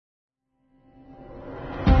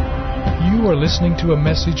You are listening to a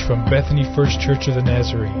message from Bethany First Church of the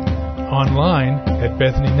Nazarene. Online at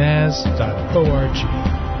bethanynaz.org.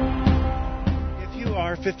 If you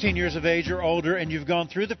are 15 years of age or older and you've gone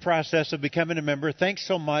through the process of becoming a member, thanks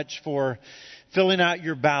so much for filling out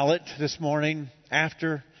your ballot this morning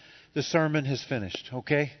after the sermon has finished,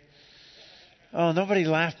 okay? Oh, nobody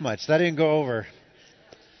laughed much. That didn't go over.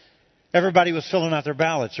 Everybody was filling out their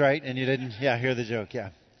ballots, right? And you didn't, hear the joke,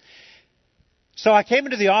 So I came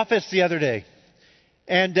into the office the other day,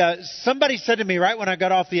 and somebody said to me right when I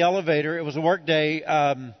got off the elevator, it was a work day,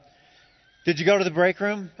 did you go to the break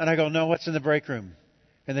room? And I go, no, what's in the break room?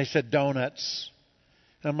 And they said donuts.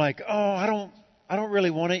 And I'm like, oh, I don't really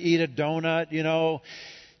want to eat a donut,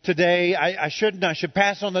 Today, I shouldn't. I should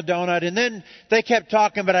pass on the donut. And then they kept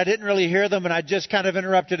talking, but I didn't really hear them, and I just kind of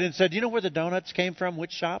interrupted and said, do you know where the donuts came from?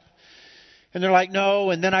 Which shop? And they're like, no.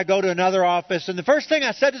 And then I go to another office. And the first thing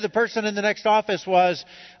I said to the person in the next office was,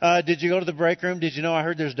 did you go to the break room? Did you know I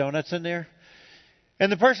heard there's donuts in there?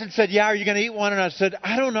 And the person said, yeah, are you going to eat one? And I said,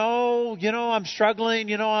 I don't know. I'm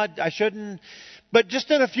struggling. I shouldn't. But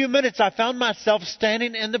just in a few minutes, I found myself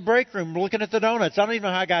standing in the break room looking at the donuts. I don't even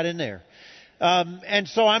know how I got in there. And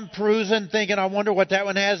so I'm perusing, thinking, I wonder what that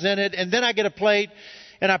one has in it. And then I get a plate,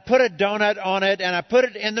 and I put a donut on it, and I put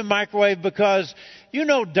it in the microwave because,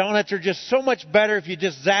 donuts are just so much better if you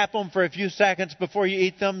just zap them for a few seconds before you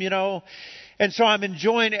eat them, And so I'm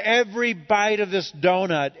enjoying every bite of this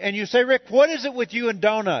donut. And you say, Rick, what is it with you and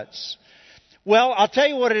donuts? Well, I'll tell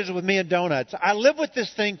you what it is with me and donuts. I live with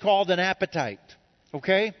this thing called an appetite,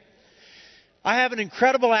 okay? I have an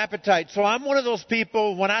incredible appetite. So I'm one of those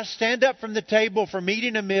people, when I stand up from the table from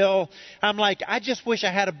eating a meal, I'm like, I just wish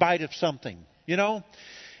I had a bite of something,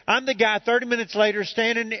 I'm the guy 30 minutes later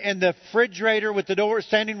standing in the refrigerator with the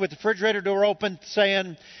refrigerator door open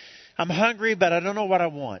saying, I'm hungry, but I don't know what I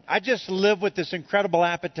want. I just live with this incredible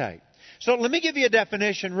appetite. So let me give you a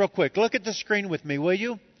definition real quick. Look at the screen with me, will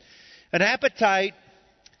you? An appetite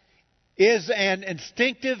is an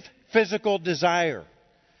instinctive physical desire.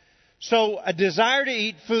 So a desire to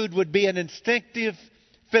eat food would be an instinctive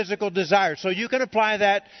physical desire. So you can apply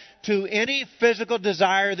that to any physical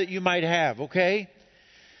desire that you might have, okay?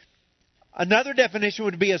 Another definition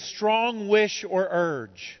would be a strong wish or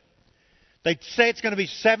urge. They say it's going to be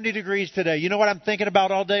 70 degrees today. You know what I'm thinking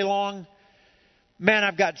about all day long? Man,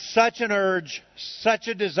 I've got such an urge, such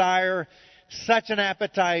a desire, such an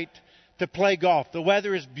appetite to play golf. The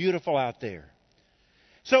weather is beautiful out there.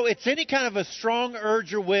 So it's any kind of a strong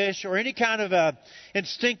urge or wish or any kind of a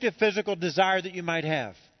instinctive physical desire that you might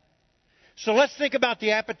have. So let's think about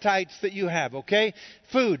the appetites that you have, okay?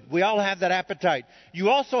 Food, we all have that appetite. You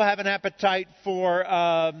also have an appetite for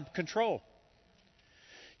control.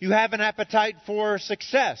 You have an appetite for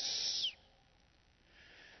success.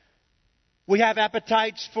 We have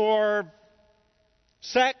appetites for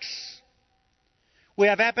sex. We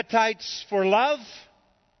have appetites for love.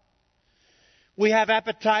 We have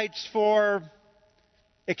appetites for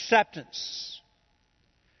acceptance.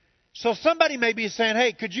 So somebody may be saying,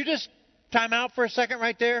 hey, could you just time out for a second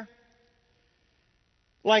right there?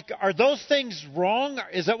 Like, are those things wrong?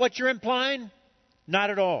 Is that what you're implying? Not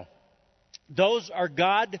at all. Those are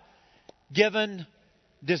God-given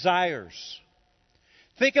desires.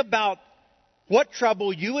 Think about what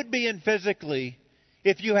trouble you would be in physically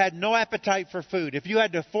if you had no appetite for food, if you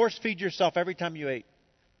had to force feed yourself every time you ate.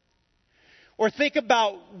 Or think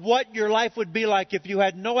about what your life would be like if you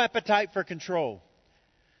had no appetite for control.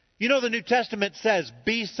 The New Testament says,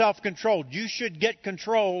 be self-controlled. You should get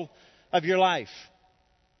control of your life.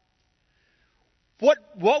 What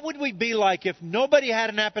would we be like if nobody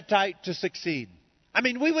had an appetite to succeed? I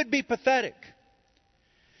mean, we would be pathetic.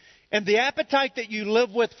 And the appetite that you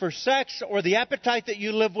live with for sex, or the appetite that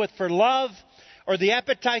you live with for love, or the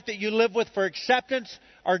appetite that you live with for acceptance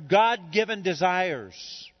are God-given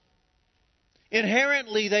desires.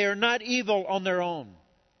 Inherently, they are not evil on their own.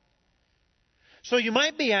 So you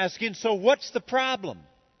might be asking, so what's the problem?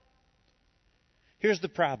 Here's the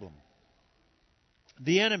problem.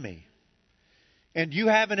 The enemy. And you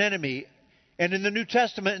have an enemy. And in the New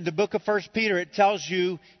Testament, in the book of 1 Peter, it tells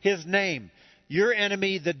you his name. Your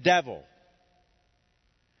enemy, the devil.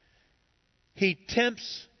 He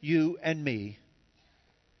tempts you and me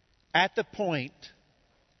at the point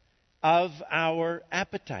of our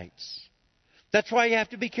appetites. That's why you have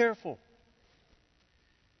to be careful.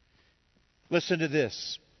 Listen to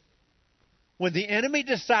this. When the enemy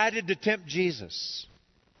decided to tempt Jesus,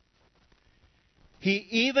 he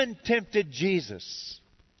even tempted Jesus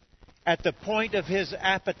at the point of his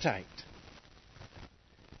appetite.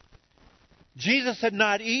 Jesus had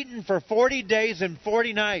not eaten for 40 days and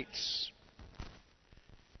 40 nights.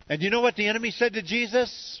 And you know what the enemy said to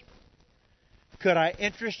Jesus? Could I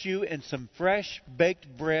interest you in some fresh baked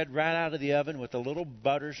bread right out of the oven with a little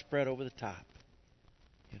butter spread over the top?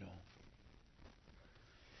 You know.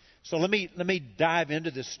 So let me dive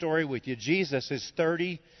into this story with you. Jesus is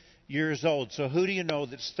 30 years old. So who do you know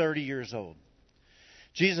that's 30 years old?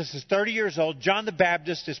 Jesus is 30 years old. John the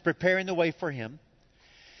Baptist is preparing the way for him.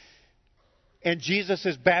 And Jesus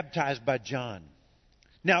is baptized by John.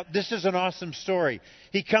 Now, this is an awesome story.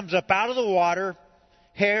 He comes up out of the water,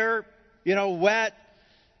 hair, wet,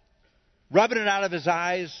 rubbing it out of his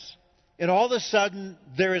eyes. And all of a sudden,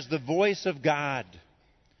 there is the voice of God.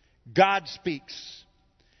 God speaks.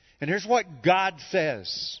 And here's what God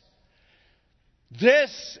says.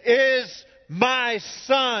 This is my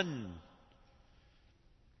Son,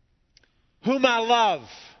 whom I love.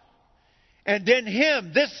 And in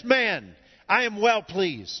Him, this man, I am well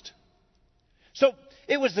pleased. So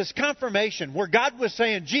it was this confirmation where God was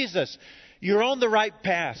saying, Jesus, you're on the right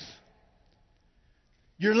path.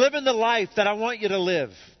 You're living the life that I want you to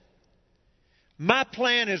live. My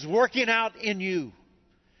plan is working out in you.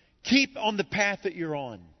 Keep on the path that you're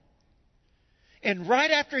on. And right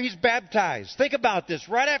after he's baptized, think about this,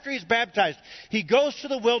 right after he's baptized, he goes to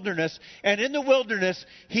the wilderness, and in the wilderness,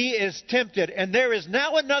 he is tempted. And there is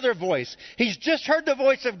now another voice. He's just heard the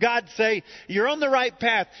voice of God say, you're on the right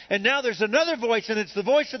path. And now there's another voice, and it's the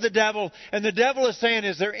voice of the devil. And the devil is saying,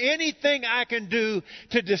 is there anything I can do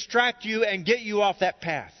to distract you and get you off that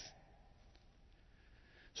path?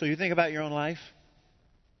 So you think about your own life,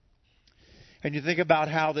 and you think about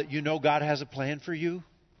how that God has a plan for you.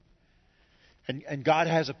 And God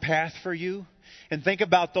has a path for you. And think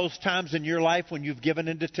about those times in your life when you've given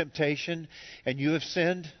into temptation and you have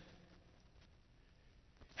sinned.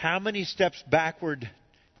 How many steps backward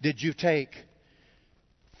did you take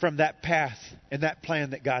from that path and that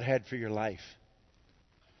plan that God had for your life?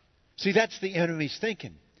 See, that's the enemy's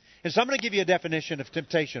thinking. And so I'm going to give you a definition of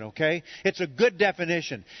temptation, okay? It's a good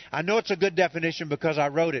definition. I know it's a good definition because I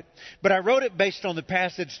wrote it. But I wrote it based on the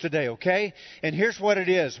passage today, okay? And here's what it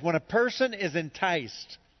is. When a person is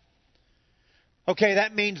enticed, okay,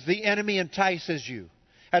 that means the enemy entices you.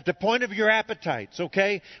 At the point of your appetites,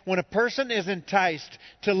 okay? When a person is enticed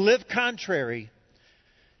to live contrary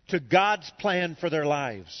to God's plan for their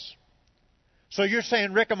lives. So you're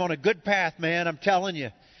saying, Rick, I'm on a good path, man. I'm telling you.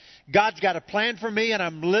 God's got a plan for me, and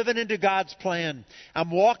I'm living into God's plan. I'm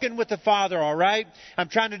walking with the Father, all right? I'm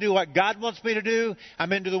trying to do what God wants me to do.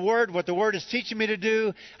 I'm into the Word, what the Word is teaching me to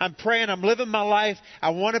do. I'm praying. I'm living my life.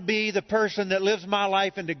 I want to be the person that lives my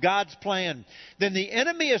life into God's plan. Then the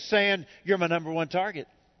enemy is saying, you're my number one target.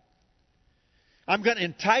 I'm going to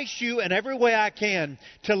entice you in every way I can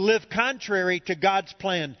to live contrary to God's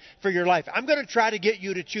plan for your life. I'm going to try to get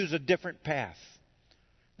you to choose a different path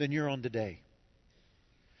than you're on today.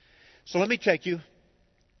 So let me take you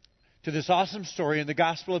to this awesome story in the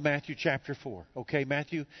Gospel of Matthew chapter 4. Okay,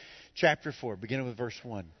 Matthew chapter 4, beginning with verse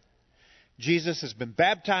 1. Jesus has been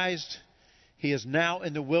baptized. He is now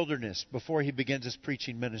in the wilderness before he begins his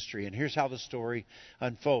preaching ministry. And here's how the story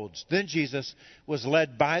unfolds. Then Jesus was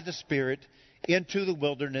led by the Spirit into the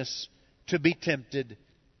wilderness to be tempted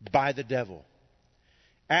by the devil.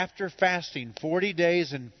 After fasting 40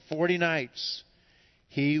 days and 40 nights,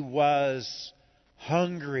 he was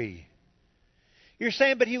hungry. You're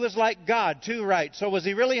saying, but he was like God too, right? So was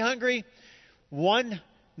he really hungry? One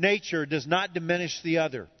nature does not diminish the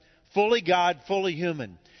other. Fully God, fully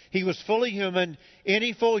human. He was fully human.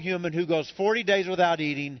 Any full human who goes 40 days without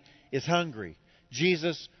eating is hungry.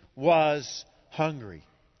 Jesus was hungry.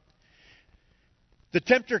 The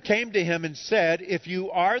tempter came to him and said, if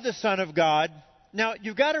you are the Son of God. Now,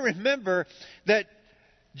 you've got to remember that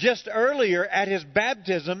just earlier at his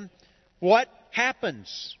baptism, what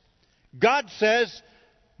happens? God says,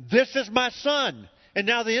 this is my Son. And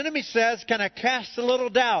now the enemy says, can I cast a little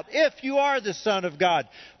doubt? If you are the Son of God.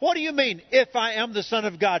 What do you mean, if I am the Son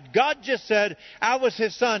of God? God just said, I was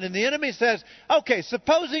His Son. And the enemy says, okay,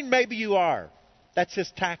 supposing maybe you are. That's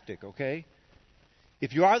his tactic, okay?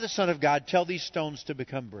 If you are the Son of God, tell these stones to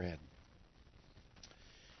become bread.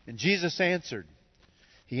 And Jesus answered.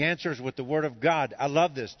 He answers with the Word of God. I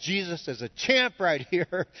love this. Jesus is a champ right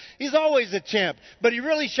here. He's always a champ, but he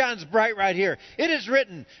really shines bright right here. It is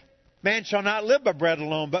written, man shall not live by bread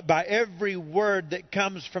alone, but by every word that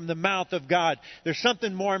comes from the mouth of God. There's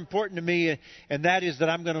something more important to me, and that is that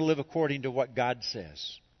I'm going to live according to what God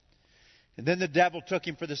says. And then the devil took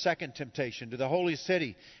him for the second temptation to the holy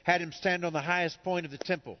city, had him stand on the highest point of the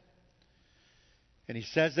temple. And he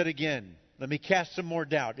says it again. Let me cast some more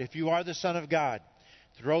doubt. If you are the Son of God,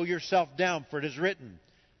 throw yourself down, for it is written.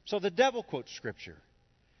 So the devil quotes Scripture.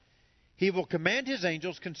 He will command His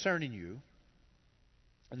angels concerning you,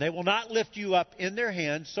 and they will not lift you up in their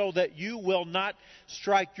hands, so that you will not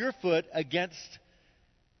strike your foot against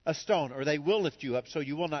a stone. Or they will lift you up, so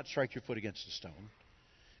you will not strike your foot against a stone.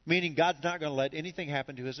 Meaning God's not going to let anything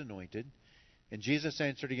happen to His anointed. And Jesus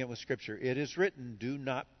answered again with Scripture, it is written, do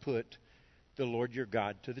not put the Lord your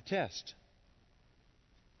God to the test.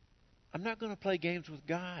 I'm not going to play games with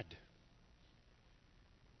God.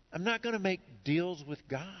 I'm not going to make deals with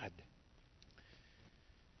God.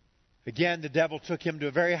 Again, the devil took him to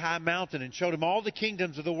a very high mountain and showed him all the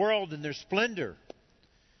kingdoms of the world and their splendor.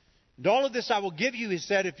 And all of this I will give you, he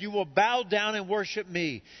said, if you will bow down and worship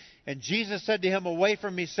me. And Jesus said to him, away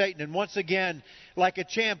from me, Satan. And once again, like a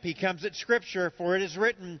champ, he comes at Scripture, for it is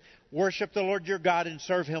written, worship the Lord your God and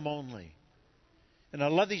serve Him only. And I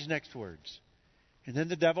love these next words. And then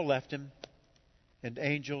the devil left him, and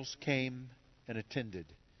angels came and attended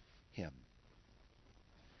him.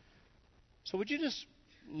 So would you just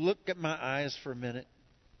look at my eyes for a minute?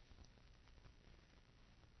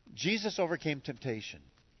 Jesus overcame temptation.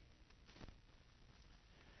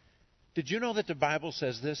 Did you know that the Bible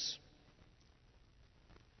says this?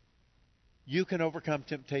 You can overcome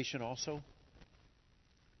temptation also.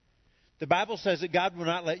 The Bible says that God will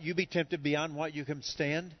not let you be tempted beyond what you can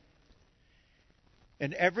stand.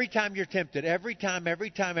 And every time you're tempted, every time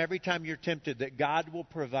you're tempted, that God will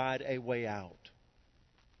provide a way out.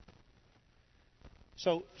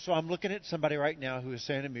 So I'm looking at somebody right now who is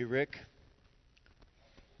saying to me, Rick,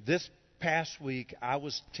 this past week I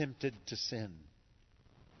was tempted to sin.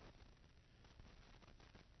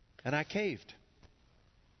 And I caved.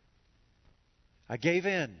 I gave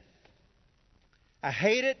in. I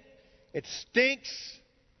hate it. It stinks.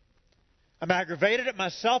 I'm aggravated at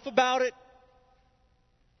myself about it.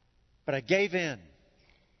 But I gave in.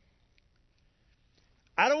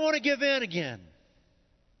 I don't want to give in again.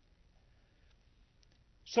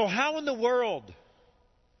 So how in the world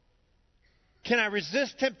can I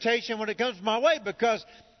resist temptation when it comes my way? Because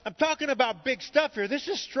I'm talking about big stuff here. This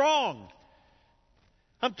is strong.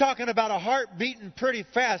 I'm talking about a heart beating pretty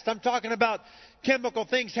fast. I'm talking about chemical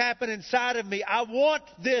things happen inside of me. I want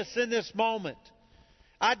this in this moment.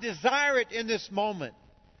 I desire it in this moment.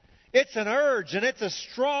 It's an urge, and it's a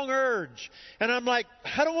strong urge. And I'm like,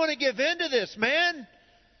 I don't want to give in to this, man.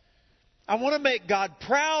 I want to make God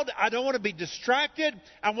proud. I don't want to be distracted.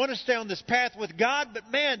 I want to stay on this path with God. But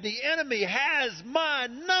man, the enemy has my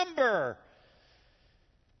number.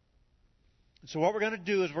 So what we're going to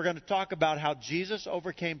do is we're going to talk about how Jesus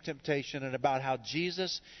overcame temptation and about how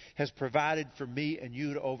Jesus has provided for me and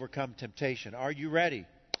you to overcome temptation. Are you ready?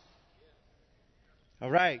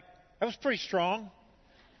 All right. That was pretty strong.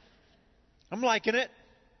 I'm liking it.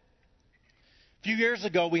 A few years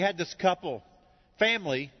ago, we had this couple,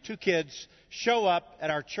 family, 2 kids, show up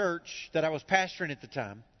at our church that I was pastoring at the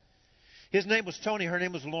time. His name was Tony. Her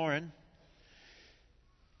name was Lauren.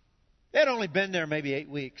 They had only been there maybe 8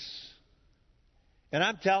 weeks. And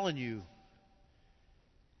I'm telling you,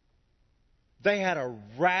 they had a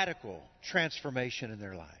radical transformation in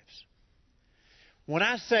their lives. When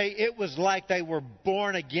I say it was like they were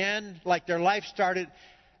born again, like their life started,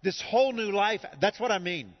 this whole new life, that's what I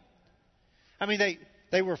mean. I mean,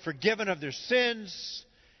 they were forgiven of their sins.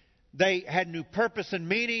 They had new purpose and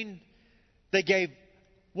meaning. They gave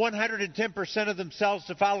 110% of themselves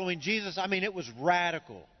to following Jesus. I mean, it was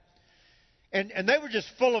radical. And they were just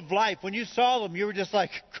full of life. When you saw them, you were just like,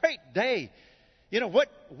 great day. You know,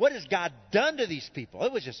 what has God done to these people?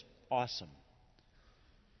 It was just awesome.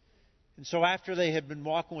 And so after they had been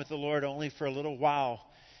walking with the Lord only for a little while,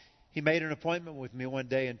 he made an appointment with me one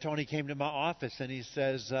day. And Tony came to my office and he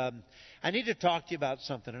says, I need to talk to you about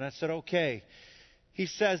something. And I said, okay. He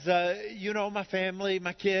says, you know, my family,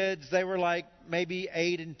 my kids, they were like maybe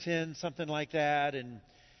 8 and 10, something like that. And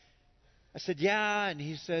I said, yeah. And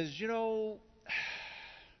he says, you know,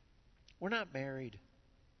 we're not married.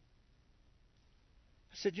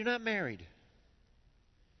 I said, you're not married?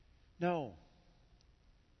 No.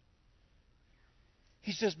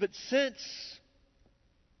 He says, but since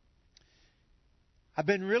I've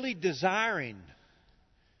been really desiring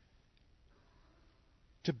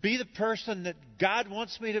to be the person that God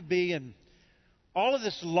wants me to be, and all of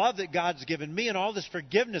this love that God's given me and all this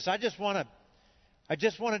forgiveness, I just want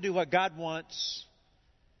to do what God wants.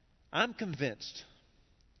 I'm convinced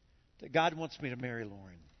that God wants me to marry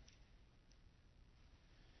Lauren.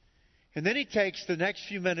 And then he takes the next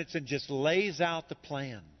few minutes and just lays out the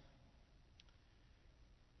plan.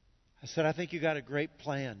 I said, I think you got a great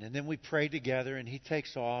plan. And then we prayed together and he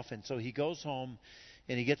takes off. And so he goes home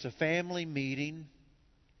and he gets a family meeting.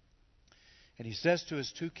 And he says to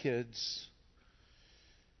his 2 kids,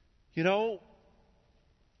 You know,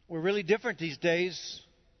 we're really different these days.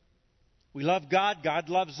 We love God. God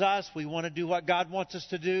loves us. We want to do what God wants us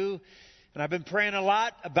to do. And I've been praying a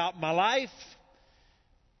lot about my life.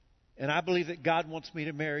 And I believe that God wants me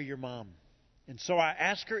to marry your mom. And so I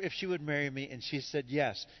asked her if she would marry me, and she said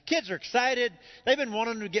yes. Kids are excited. They've been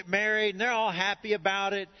wanting to get married, and they're all happy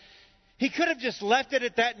about it. He could have just left it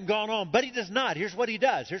at that and gone on, but he does not. Here's what he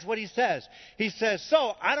does. Here's what he says. He says,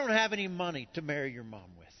 so I don't have any money to marry your mom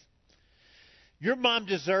with. Your mom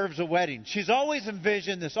deserves a wedding. She's always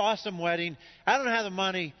envisioned this awesome wedding. I don't have the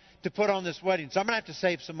money to put on this wedding, so I'm going to have to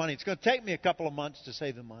save some money. It's going to take me a couple of months to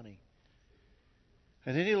save the money.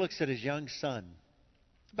 And then he looks at his young son,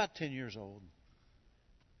 about 10 years old.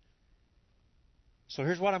 So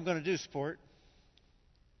here's what I'm going to do, sport.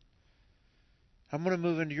 I'm going to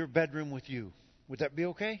move into your bedroom with you. Would that be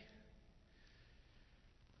okay?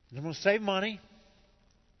 And I'm going to save money.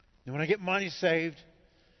 And when I get money saved,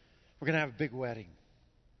 we're going to have a big wedding.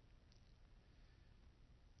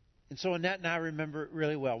 And so Annette and I remember it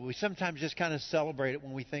really well. We sometimes just kind of celebrate it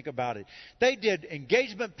when we think about it. They did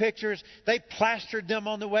engagement pictures. They plastered them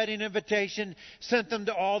on the wedding invitation, sent them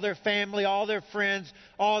to all their family, all their friends,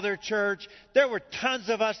 all their church. There were tons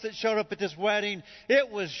of us that showed up at this wedding. It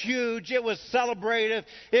was huge. It was celebrative.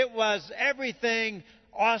 It was everything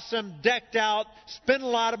awesome, decked out, spent a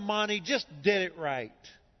lot of money, just did it right.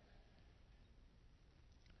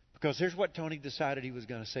 Because here's what Tony decided he was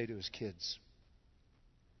going to say to his kids.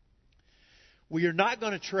 We are not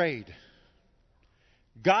going to trade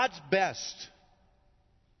God's best,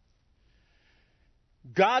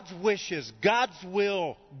 God's wishes, God's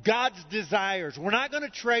will, God's desires. We're not going to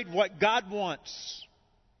trade what God wants.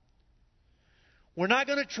 We're not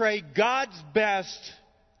going to trade God's best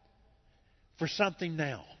for something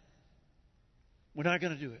now. We're not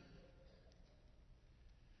going to do it.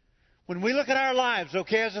 When we look at our lives,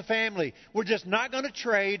 okay, as a family, we're just not going to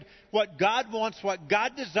trade what God wants, what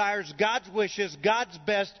God desires, God's wishes, God's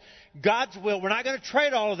best, God's will. We're not going to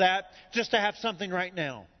trade all of that just to have something right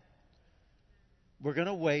now. We're going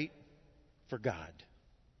to wait for God.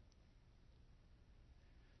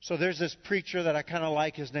 So there's this preacher that I kind of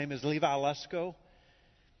like. His name is Levi Lusko.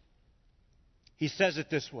 He says it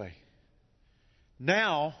this way.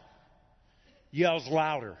 Now yells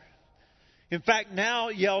louder. In fact, now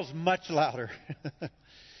yells much louder.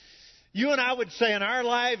 You and I would say in our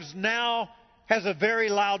lives, now has a very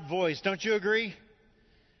loud voice. Don't you agree?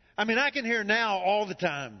 I mean, I can hear now all the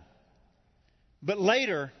time. But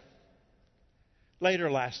later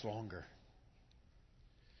lasts longer.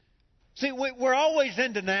 See, we're always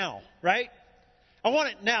into now, right? I want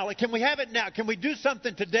it now. Like, can we have it now? Can we do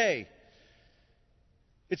something today?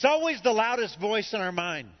 It's always the loudest voice in our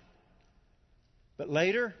mind. But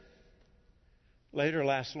later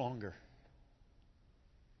lasts longer.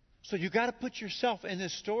 So you got to put yourself in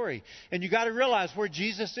this story. And you got to realize where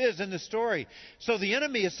Jesus is in the story. So the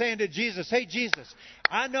enemy is saying to Jesus, hey, Jesus,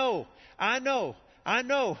 I know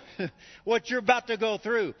what you're about to go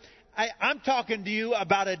through. I'm talking to you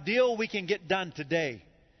about a deal we can get done today.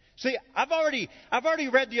 See, I've already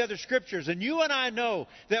read the other scriptures, and you and I know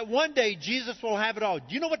that one day Jesus will have it all. Do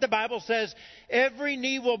you know what the Bible says? Every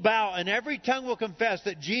knee will bow and every tongue will confess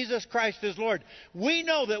that Jesus Christ is Lord. We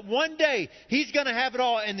know that one day He's going to have it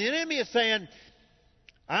all, and the enemy is saying,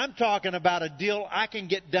 I'm talking about a deal I can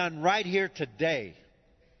get done right here today.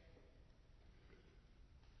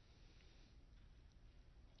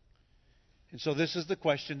 And so this is the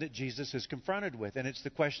question that Jesus is confronted with. And it's the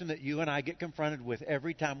question that you and I get confronted with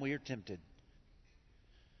every time we are tempted.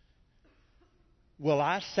 Will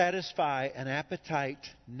I satisfy an appetite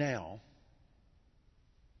now?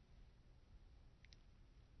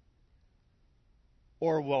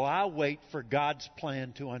 Or will I wait for God's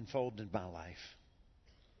plan to unfold in my life?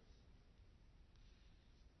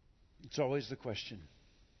 It's always the question.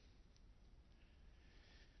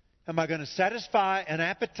 Am I going to satisfy an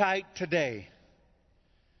appetite today?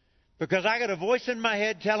 Because I got a voice in my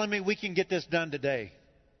head telling me we can get this done today.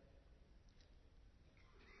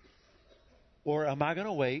 Or am I going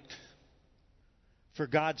to wait for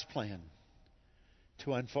God's plan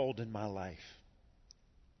to unfold in my life?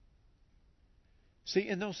 See,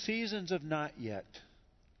 in those seasons of not yet,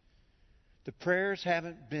 the prayers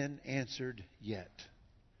haven't been answered yet.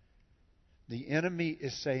 The enemy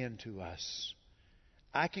is saying to us,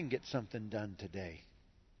 I can get something done today.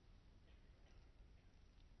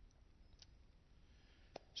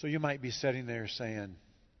 So you might be sitting there saying,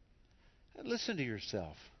 listen to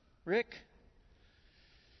yourself. Rick,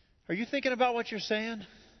 are you thinking about what you're saying?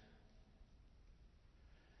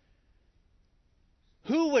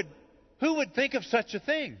 Who would think of such a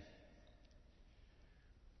thing?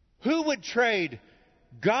 Who would trade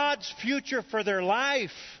God's future for their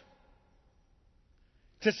life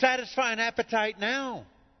to satisfy an appetite now?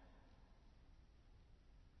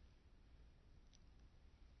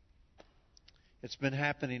 It's been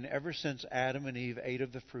happening ever since Adam and Eve ate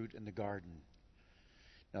of the fruit in the garden.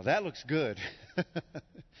 Now that looks good.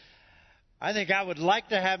 I think I would like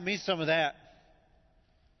to have me some of that.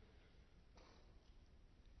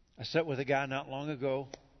 I sat with a guy not long ago.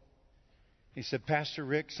 He said, Pastor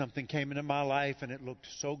Rick, something came into my life and it looked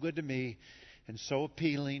so good to me and so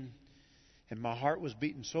appealing. And my heart was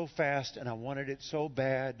beating so fast and I wanted it so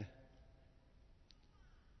bad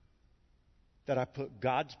that I put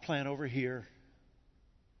God's plan over here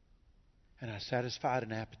and I satisfied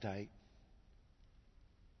an appetite.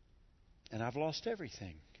 And I've lost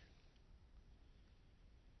everything.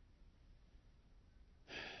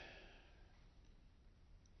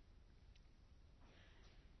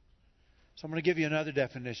 So I'm going to give you another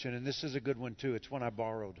definition, and this is a good one too. It's one I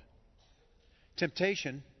borrowed.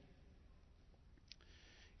 Temptation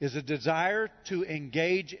is a desire to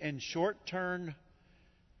engage in short-term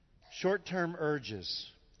urges.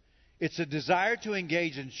 It's a desire to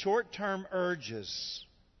engage in short-term urges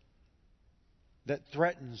that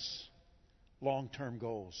threatens long-term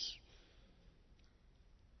goals.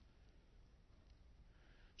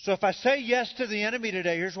 So if I say yes to the enemy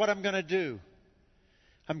today, here's what I'm going to do.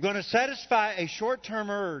 I'm going to satisfy a short-term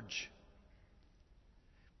urge,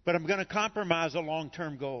 but I'm going to compromise a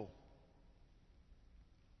long-term goal.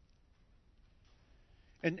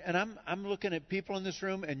 And I'm looking at people in this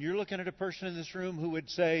room, and you're looking at a person in this room who would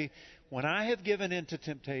say, when I have given in to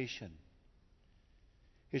temptation,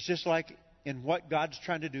 it's just like in what God's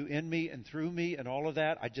trying to do in me and through me and all of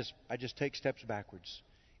that, I just take steps backwards.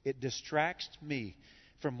 It distracts me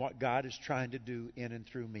from what God is trying to do in and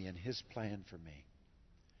through me and His plan for me.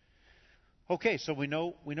 Okay, so we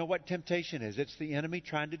know what temptation is. It's the enemy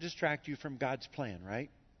trying to distract you from God's plan,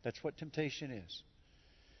 right? That's what temptation is.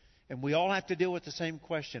 And we all have to deal with the same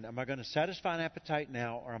question. Am I going to satisfy an appetite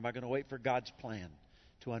now, or am I going to wait for God's plan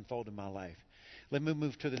to unfold in my life? Let me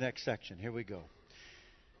move to the next section. Here we go.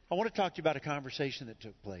 I want to talk to you about a conversation that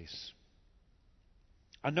took place.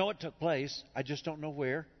 I know it took place. I just don't know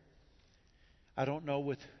where. I don't know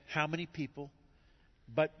with how many people.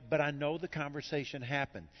 But I know the conversation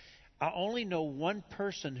happened. I only know one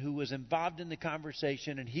person who was involved in the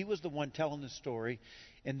conversation, and he was the one telling the story,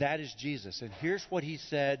 and that is Jesus. And here's what He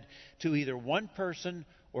said to either one person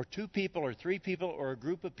or two people or three people or a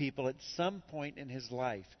group of people at some point in His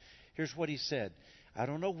life. Here's what He said. I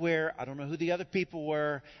don't know where. I don't know who the other people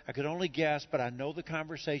were. I could only guess, but I know the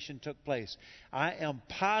conversation took place. I am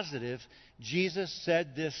positive Jesus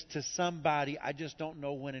said this to somebody. I just don't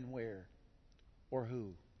know when and where or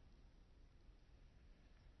who.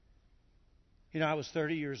 You know, I was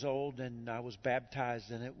 30 years old and I was baptized,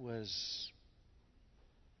 and it was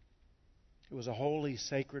a holy,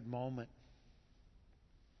 sacred moment.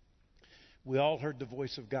 We all heard the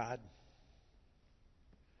voice of God.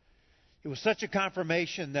 It was such a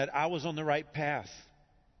confirmation that I was on the right path.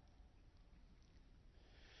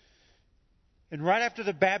 And right after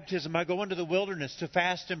the baptism, I go into the wilderness to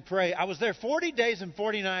fast and pray. I was there 40 days and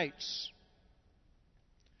 40 nights.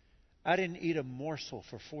 I didn't eat a morsel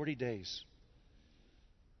for 40 days.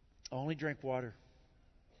 I only drank water.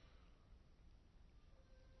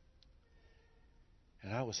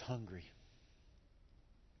 And I was hungry.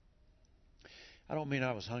 I don't mean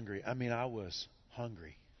I was hungry. I mean I was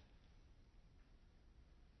hungry.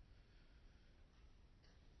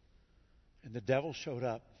 And the devil showed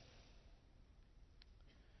up.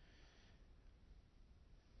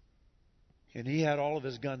 And he had all of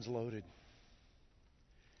his guns loaded.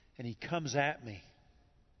 And he comes at me.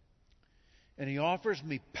 And he offers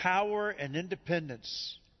me power and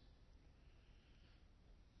independence.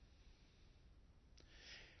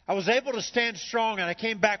 I was able to stand strong, and I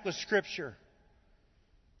came back with Scripture.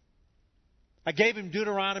 I gave him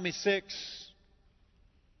Deuteronomy 6.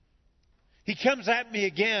 He comes at me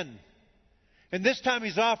again. And this time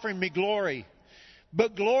he's offering me glory.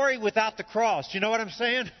 But glory without the cross. You know what I'm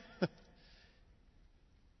saying?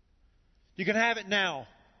 You can have it now.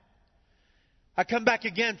 I come back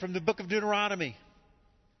again from the book of Deuteronomy.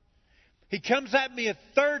 He comes at me a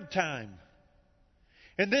third time.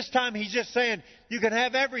 And this time he's just saying, you can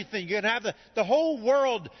have everything. You can have the whole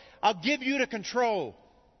world. I'll give you to control.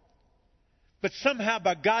 But somehow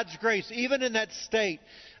by God's grace, even in that state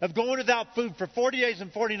of going without food for 40 days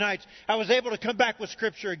and 40 nights, I was able to come back with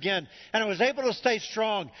Scripture again. And I was able to stay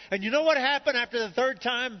strong. And you know what happened after the third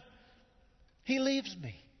time? He leaves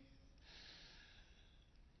me.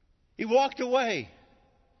 He walked away.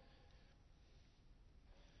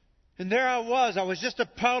 And there I was just a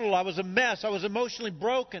puddle, I was a mess, I was emotionally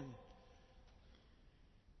broken.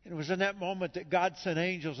 And it was in that moment that God sent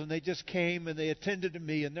angels, and they just came and they attended to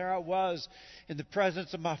me. And there I was in the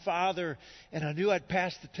presence of my Father, and I knew I'd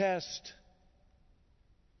passed the test.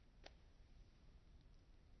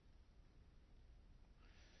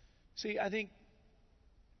 See, I think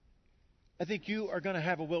you are going to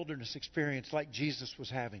have a wilderness experience like Jesus was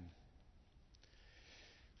having.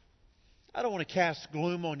 I don't want to cast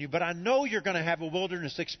gloom on you, but I know you're going to have a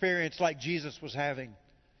wilderness experience like Jesus was having.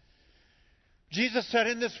 Jesus said,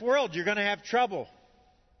 in this world, you're going to have trouble.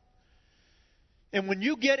 And when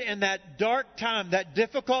you get in that dark time, that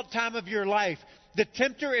difficult time of your life, the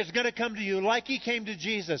tempter is going to come to you like he came to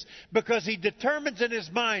Jesus, because he determines in his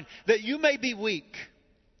mind that you may be weak.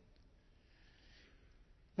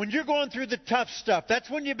 When you're going through the tough stuff, that's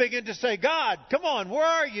when you begin to say, God, come on, where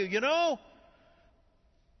are you, you know?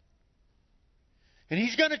 And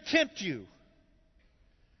he's going to tempt you.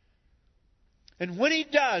 And when he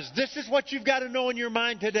does, this is what you've got to know in your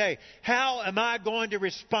mind today. How am I going to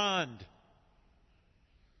respond?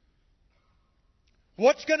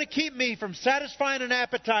 What's going to keep me from satisfying an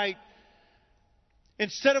appetite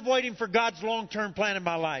instead of waiting for God's long-term plan in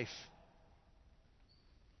my life?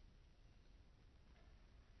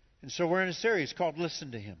 And so we're in a series called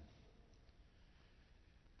Listen to Him.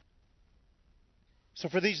 So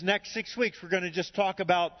for these next 6 weeks, we're going to just talk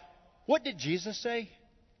about, what did Jesus say?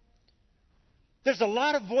 There's a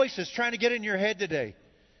lot of voices trying to get in your head today.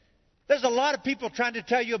 There's a lot of people trying to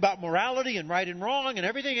tell you about morality and right and wrong and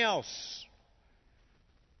everything else.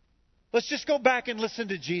 Let's just go back and listen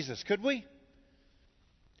to Jesus, could we?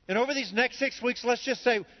 And over these next 6 weeks, let's just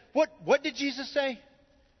say, what did Jesus say?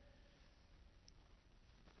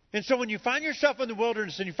 And so when you find yourself in the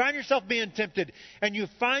wilderness and you find yourself being tempted and you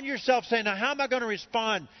find yourself saying, now how am I going to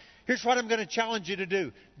respond? Here's what I'm going to challenge you to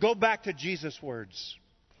do. Go back to Jesus' words.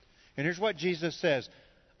 And here's what Jesus says.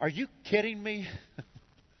 Are you kidding me?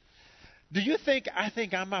 Do you think I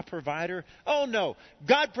think I'm my provider? Oh no.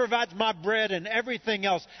 God provides my bread and everything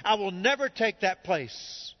else. I will never take that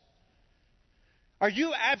place. Are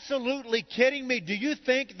you absolutely kidding me? Do you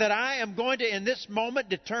think that I am going to, in this moment,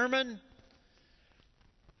 determine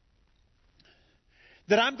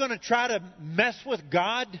that I'm going to try to mess with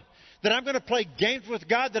God? That I'm going to play games with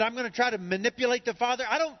God? That I'm going to try to manipulate the Father?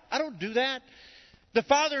 I don't do that. The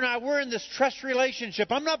Father and I, we're in this trust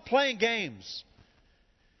relationship. I'm not playing games.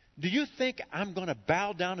 Do you think I'm going to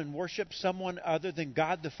bow down and worship someone other than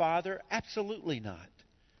God the Father? Absolutely not.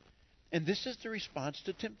 And this is the response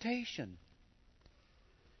to temptation.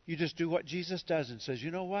 You just do what Jesus does and says,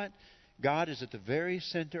 you know what? God is at the very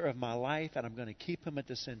center of my life, and I'm going to keep Him at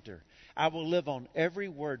the center. I will live on every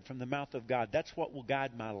word from the mouth of God. That's what will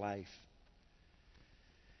guide my life.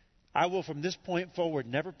 I will, from this point forward,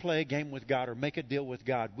 never play a game with God or make a deal with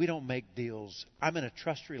God. We don't make deals. I'm in a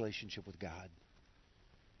trust relationship with God.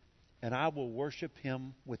 And I will worship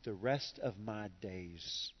Him with the rest of my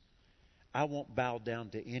days. I won't bow down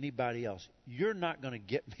to anybody else. You're not going to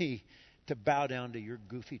get me to bow down to your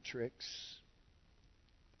goofy tricks.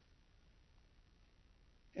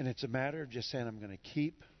 And it's a matter of just saying, I'm going to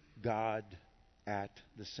keep God at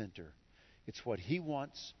the center. It's what He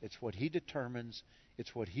wants. It's what He determines.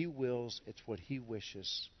 It's what He wills. It's what He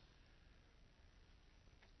wishes.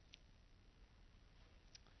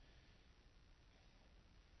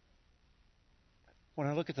 When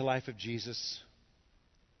I look at the life of Jesus,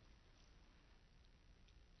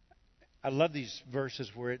 I love these verses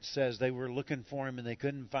where it says they were looking for Him and they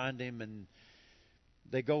couldn't find Him, and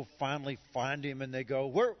they go finally find Him and they go,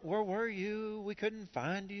 where were you? We couldn't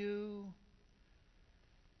find you.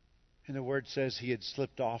 And the Word says He had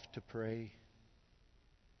slipped off to pray.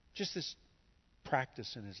 Just this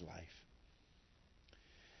practice in His life.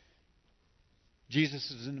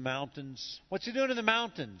 Jesus is in the mountains. What's He doing in the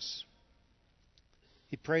mountains?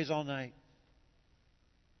 He prays all night.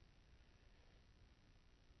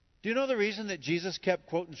 Do you know the reason that Jesus kept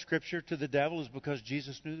quoting Scripture to the devil is because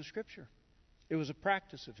Jesus knew the Scripture? It was a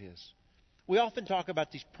practice of His. We often talk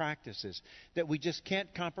about these practices that we just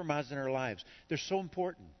can't compromise in our lives. They're so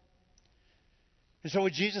important. And so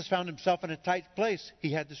when Jesus found Himself in a tight place,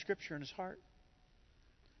 He had the Scripture in His heart.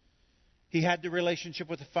 He had the relationship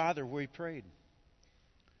with the Father where He prayed.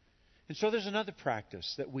 And so there's another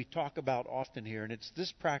practice that we talk about often here, and it's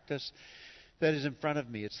this practice that is in front of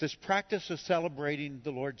me. It's this practice of celebrating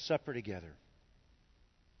the Lord's Supper together.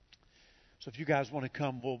 So if you guys want to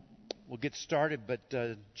come, we'll get started. But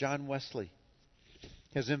John Wesley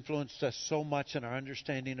has influenced us so much in our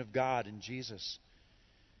understanding of God and Jesus.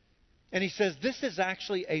 And he says this is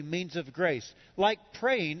actually a means of grace. Like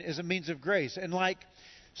praying is a means of grace. And like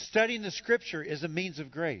Studying the Scripture is a means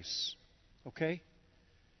of grace. Okay?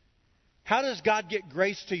 How does God get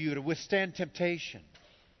grace to you to withstand temptation?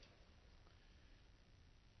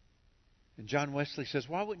 And John Wesley says,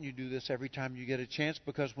 why wouldn't you do this every time you get a chance?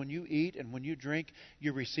 Because when you eat and when you drink,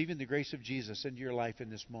 you're receiving the grace of Jesus into your life in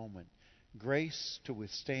this moment. Grace to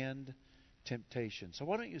withstand temptation. So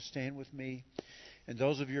why don't you stand with me? And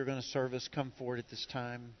those of you who are going to serve us, come forward at this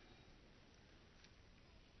time.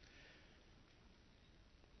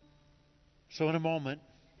 So in a moment,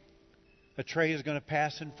 a tray is going to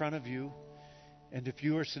pass in front of you. And if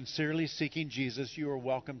you are sincerely seeking Jesus, you are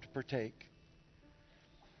welcome to partake.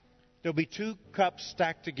 There'll be 2 cups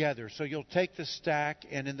stacked together. So you'll take the stack,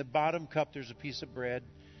 and in the bottom cup there's a piece of bread.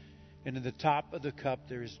 And in the top of the cup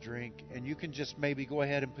there is drink. And you can just maybe go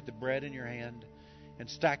ahead and put the bread in your hand and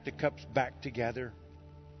stack the cups back together.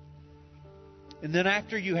 And then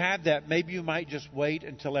after you have that, maybe you might just wait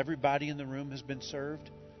until everybody in the room has been served.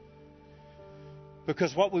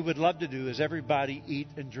 Because what we would love to do is everybody eat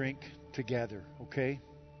and drink together, okay?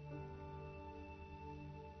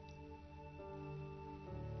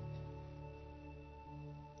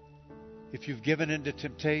 If you've given into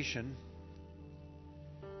temptation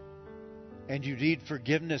and you need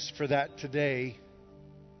forgiveness for that today,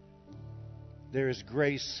 there is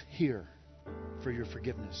grace here for your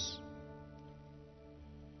forgiveness.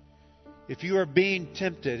 If you are being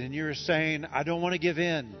tempted and you're saying, I don't want to give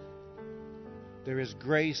in, there is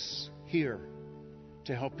grace here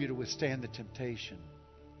to help you to withstand the temptation.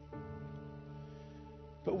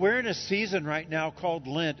 But we're in a season right now called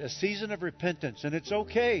Lent, a season of repentance, and it's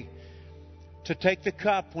okay to take the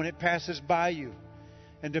cup when it passes by you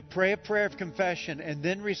and to pray a prayer of confession and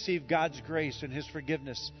then receive God's grace and His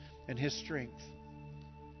forgiveness and His strength.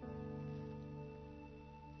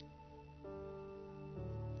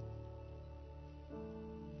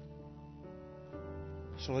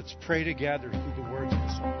 So let's pray together through the words of the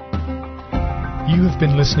song. You have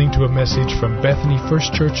been listening to a message from Bethany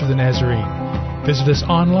First Church of the Nazarene. Visit us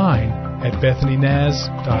online at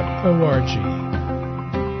bethanynaz.org.